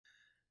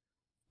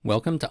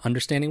Welcome to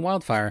Understanding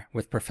Wildfire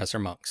with Professor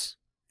Monks.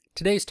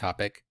 Today's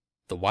topic,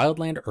 the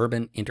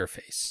Wildland-Urban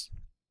interface.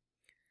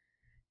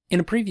 In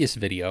a previous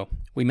video,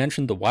 we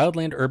mentioned the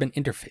Wildland-Urban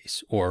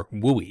interface, or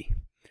WUI.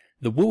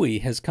 The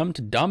WUI has come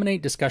to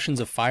dominate discussions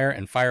of fire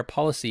and fire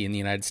policy in the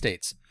United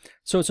States,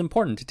 so it's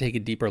important to take a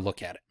deeper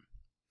look at it.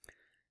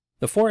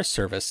 The Forest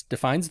Service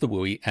defines the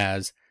WUI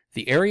as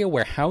the area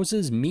where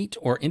houses meet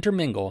or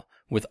intermingle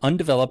with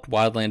undeveloped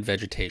wildland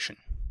vegetation.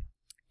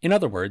 In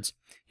other words,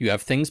 you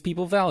have things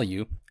people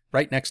value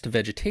right next to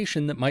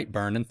vegetation that might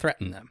burn and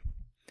threaten them.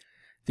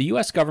 The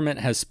U.S. government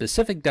has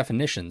specific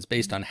definitions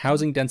based on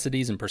housing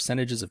densities and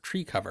percentages of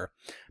tree cover,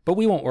 but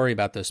we won't worry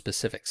about those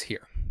specifics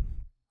here.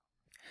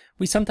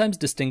 We sometimes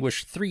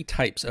distinguish three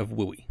types of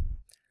WUI.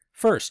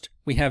 First,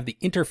 we have the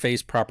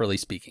interface properly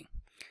speaking.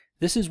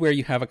 This is where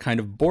you have a kind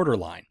of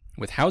borderline,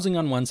 with housing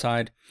on one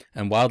side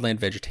and wildland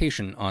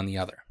vegetation on the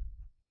other.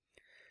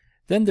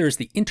 Then there's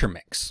the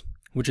intermix,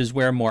 which is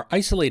where more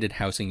isolated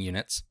housing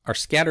units are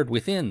scattered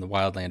within the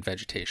wildland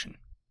vegetation.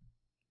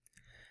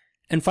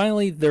 And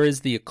finally, there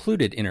is the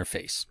occluded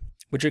interface,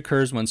 which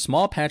occurs when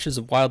small patches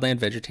of wildland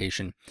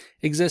vegetation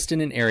exist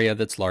in an area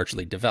that's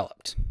largely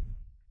developed.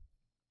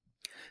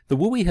 The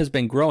WUI has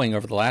been growing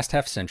over the last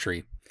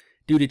half-century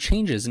due to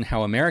changes in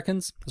how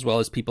Americans, as well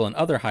as people in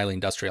other highly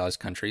industrialized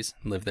countries,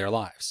 live their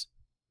lives.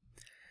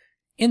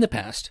 In the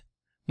past,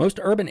 most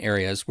urban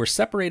areas were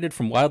separated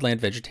from wildland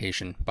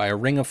vegetation by a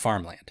ring of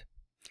farmland.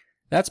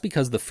 That's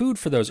because the food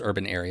for those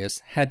urban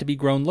areas had to be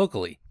grown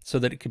locally so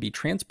that it could be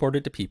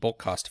transported to people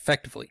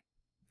cost-effectively.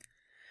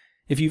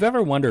 If you've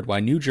ever wondered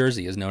why New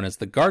Jersey is known as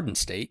the Garden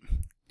State,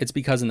 it's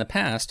because in the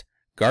past,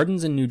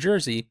 gardens in New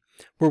Jersey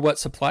were what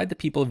supplied the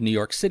people of New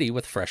York City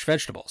with fresh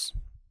vegetables.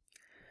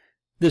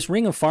 This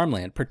ring of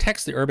farmland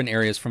protects the urban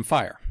areas from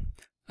fire.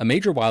 A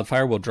major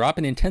wildfire will drop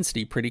in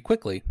intensity pretty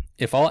quickly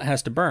if all it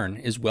has to burn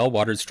is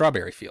well-watered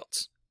strawberry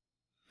fields.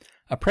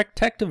 A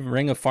protective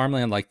ring of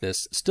farmland like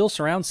this still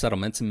surrounds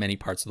settlements in many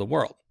parts of the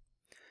world.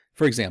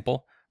 For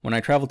example, when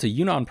I traveled to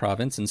Yunnan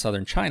province in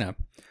southern China,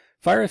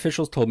 fire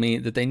officials told me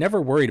that they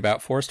never worried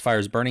about forest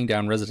fires burning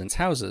down residents'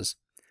 houses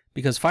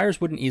because fires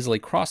wouldn't easily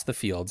cross the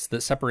fields that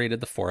separated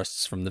the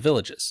forests from the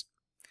villages.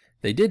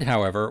 They did,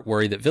 however,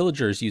 worry that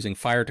villagers using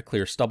fire to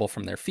clear stubble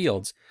from their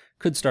fields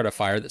could start a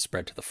fire that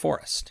spread to the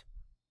forest.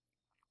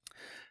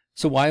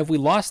 So why have we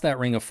lost that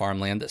ring of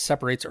farmland that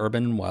separates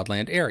urban and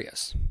wildland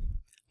areas?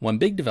 One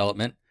big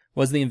development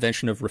was the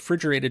invention of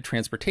refrigerated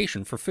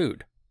transportation for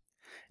food.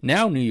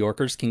 Now New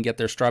Yorkers can get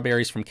their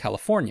strawberries from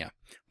California,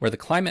 where the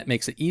climate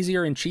makes it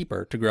easier and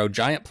cheaper to grow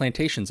giant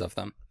plantations of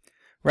them,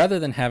 rather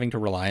than having to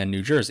rely on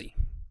New Jersey.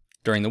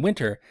 During the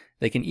winter,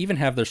 they can even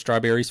have their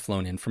strawberries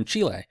flown in from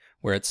Chile,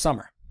 where it's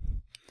summer.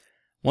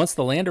 Once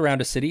the land around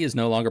a city is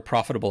no longer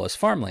profitable as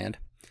farmland,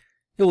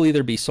 it will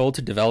either be sold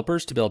to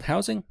developers to build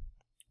housing,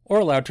 or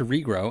allowed to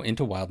regrow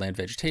into wildland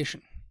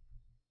vegetation.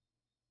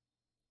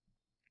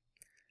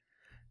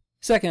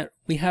 Second,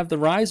 we have the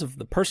rise of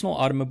the personal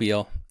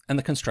automobile and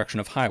the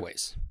construction of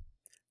highways.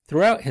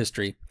 Throughout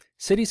history,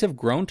 cities have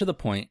grown to the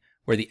point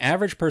where the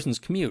average person's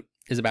commute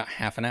is about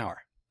half an hour.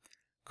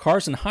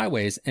 Cars and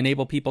highways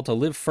enable people to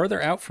live further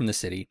out from the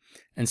city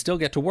and still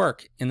get to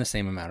work in the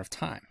same amount of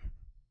time.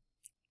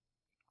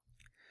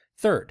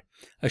 Third,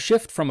 a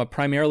shift from a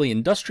primarily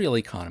industrial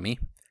economy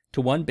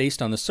to one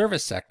based on the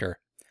service sector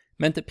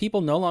meant that people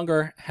no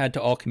longer had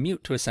to all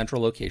commute to a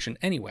central location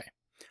anyway.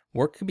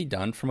 Work could be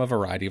done from a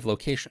variety of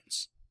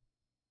locations.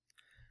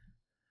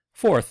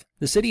 Fourth,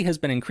 the city has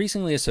been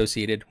increasingly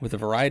associated with a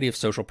variety of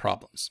social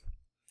problems.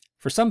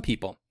 For some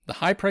people, the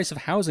high price of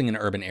housing in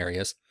urban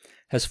areas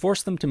has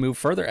forced them to move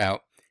further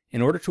out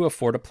in order to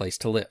afford a place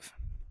to live.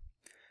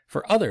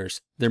 For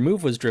others, their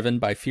move was driven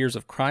by fears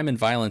of crime and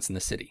violence in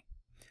the city.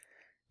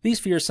 These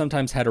fears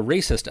sometimes had a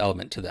racist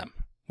element to them,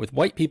 with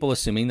white people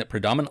assuming that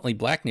predominantly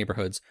black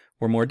neighborhoods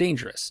were more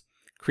dangerous,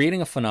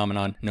 creating a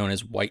phenomenon known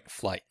as white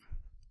flight.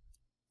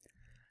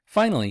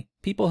 Finally,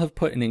 people have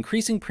put an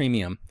increasing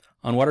premium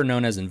on what are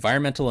known as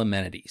environmental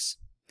amenities.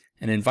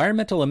 An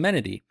environmental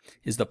amenity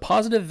is the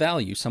positive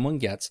value someone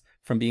gets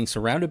from being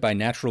surrounded by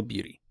natural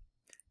beauty.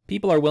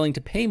 People are willing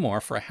to pay more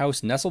for a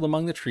house nestled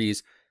among the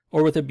trees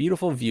or with a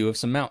beautiful view of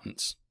some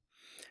mountains.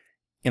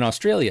 In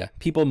Australia,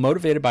 people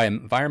motivated by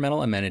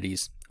environmental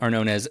amenities are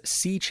known as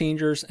sea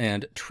changers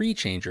and tree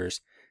changers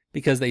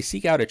because they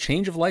seek out a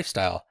change of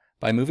lifestyle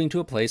by moving to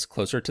a place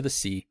closer to the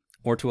sea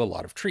or to a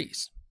lot of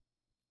trees.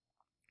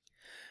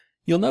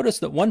 You'll notice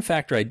that one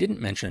factor I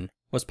didn't mention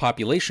was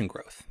population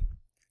growth.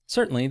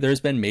 Certainly, there has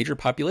been major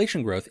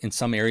population growth in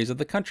some areas of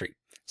the country,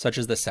 such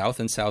as the South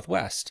and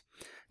Southwest,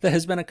 that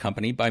has been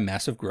accompanied by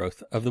massive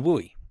growth of the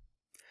WUI.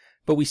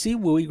 But we see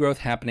WUI growth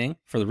happening,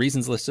 for the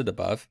reasons listed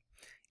above,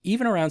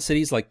 even around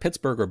cities like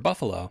Pittsburgh or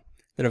Buffalo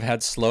that have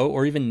had slow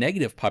or even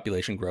negative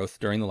population growth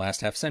during the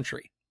last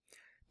half-century.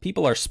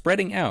 People are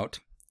spreading out,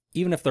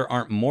 even if there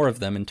aren't more of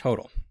them in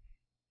total.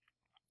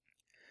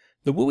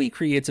 The WUI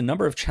creates a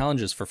number of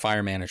challenges for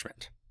fire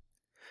management.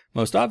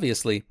 Most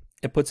obviously,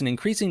 it puts an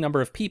increasing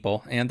number of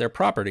people and their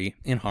property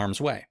in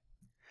harm's way.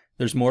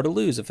 There's more to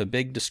lose if a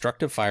big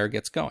destructive fire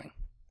gets going.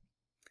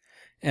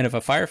 And if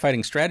a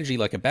firefighting strategy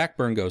like a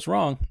backburn goes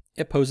wrong,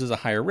 it poses a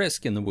higher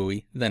risk in the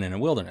WUI than in a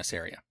wilderness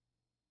area.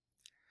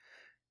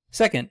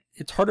 Second,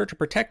 it's harder to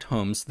protect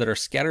homes that are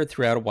scattered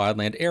throughout a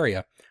wildland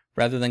area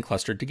rather than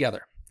clustered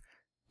together.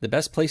 The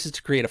best places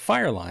to create a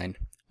fire line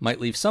might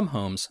leave some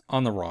homes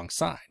on the wrong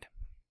side.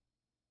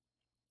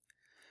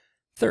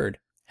 Third,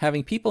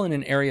 having people in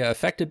an area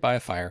affected by a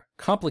fire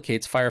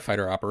complicates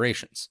firefighter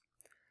operations.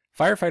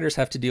 Firefighters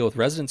have to deal with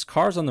residents'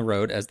 cars on the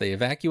road as they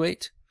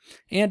evacuate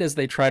and as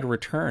they try to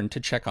return to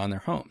check on their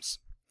homes.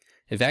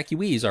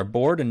 Evacuees are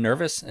bored and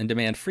nervous and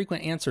demand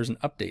frequent answers and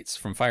updates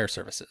from fire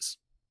services.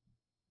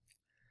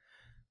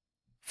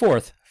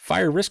 Fourth,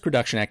 fire risk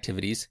reduction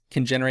activities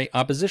can generate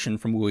opposition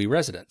from WUI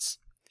residents.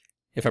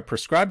 If a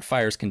prescribed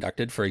fire is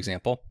conducted, for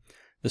example,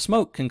 the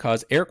smoke can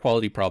cause air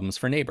quality problems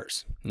for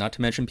neighbors, not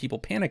to mention people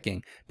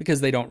panicking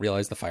because they don't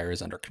realize the fire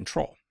is under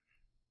control.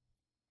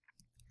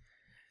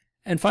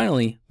 And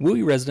finally,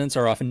 WUI residents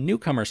are often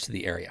newcomers to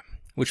the area,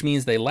 which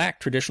means they lack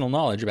traditional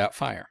knowledge about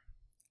fire.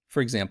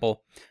 For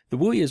example, the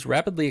WUI is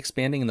rapidly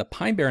expanding in the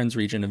Pine Barrens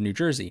region of New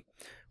Jersey,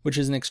 which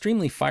is an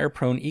extremely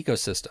fire-prone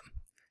ecosystem,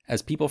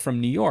 as people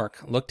from New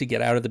York look to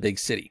get out of the big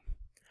city.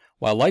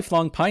 While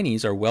lifelong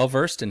Pineys are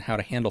well-versed in how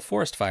to handle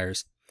forest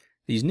fires,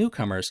 these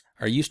newcomers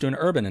are used to an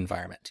urban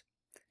environment.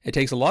 It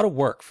takes a lot of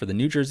work for the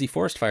New Jersey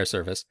Forest Fire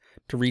Service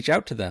to reach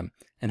out to them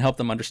and help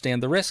them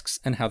understand the risks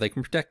and how they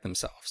can protect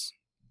themselves.